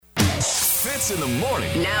Fitz in the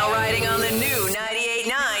morning. Now riding on the new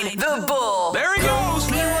 98.9, The Bull. There he goes.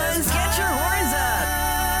 New ones, get your horns up.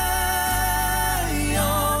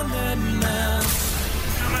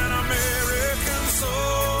 I'm an American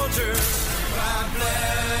soldier. God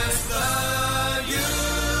bless the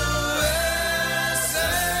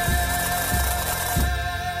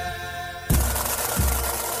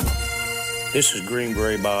USA. This is Green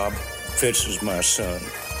Beret Bob. Fitz is my son.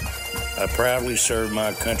 I proudly serve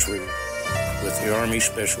my country with the Army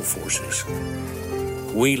Special Forces.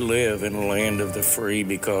 We live in a land of the free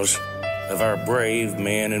because of our brave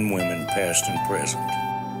men and women, past and present.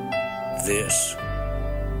 This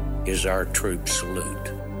is our troop salute.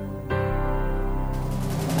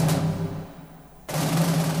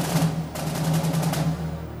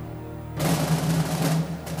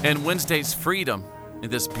 And Wednesday's freedom,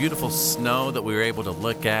 and this beautiful snow that we were able to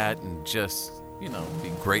look at and just, be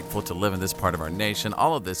grateful to live in this part of our nation.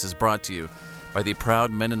 All of this is brought to you by the proud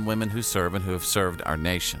men and women who serve and who have served our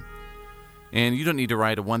nation. And you don't need to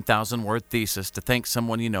write a 1,000-word thesis to thank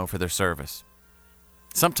someone you know for their service.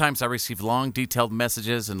 Sometimes I receive long, detailed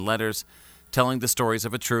messages and letters telling the stories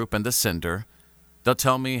of a troop and the sender. They'll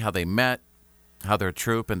tell me how they met, how their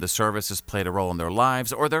troop and the service has played a role in their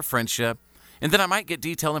lives or their friendship. And then I might get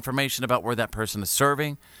detailed information about where that person is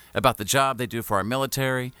serving, about the job they do for our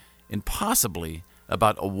military, and possibly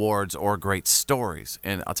about awards or great stories.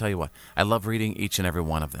 And I'll tell you what, I love reading each and every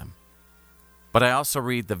one of them. But I also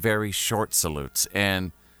read the very short salutes.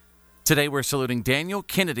 And today we're saluting Daniel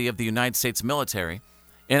Kennedy of the United States military.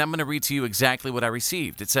 And I'm going to read to you exactly what I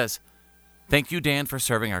received. It says, "Thank you, Dan, for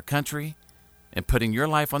serving our country and putting your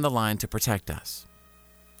life on the line to protect us.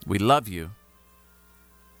 We love you,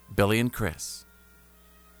 Billie and Kris."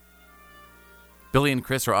 Billie and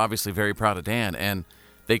Kris are obviously very proud of Dan, and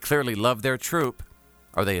they clearly love their troop.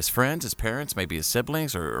 Are they his friends, his parents, maybe his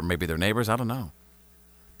siblings, or maybe their neighbors? I don't know.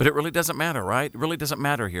 But it really doesn't matter, right? It really doesn't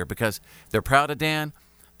matter here because they're proud of Dan.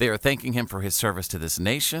 They are thanking him for his service to this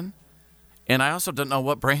nation. And I also don't know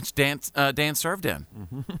what branch Dan served in.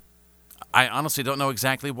 I honestly don't know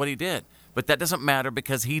exactly what he did. But that doesn't matter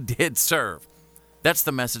because he did serve. That's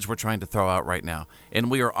the message we're trying to throw out right now.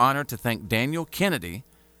 And we are honored to thank Daniel Kennedy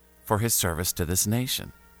for his service to this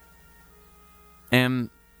nation. And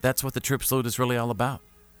that's what the troop salute is really all about.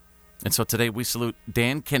 And so today we salute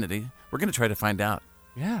Dan Kennedy. We're going to try to find out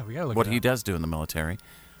We gotta look what he does do in the military.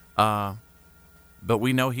 But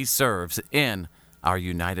we know he serves in our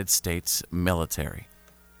United States military.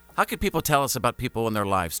 How can people tell us about people in their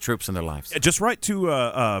lives, troops in their lives? Just write to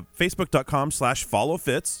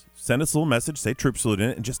facebook.com/followfitz. Send us a little message, say troop salute in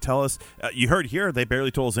it, and just tell us. You heard here, they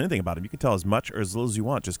barely told us anything about him. You can tell as much or as little as you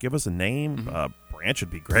want. Just give us a name, branch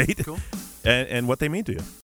would be great, Cool. and what they mean to you.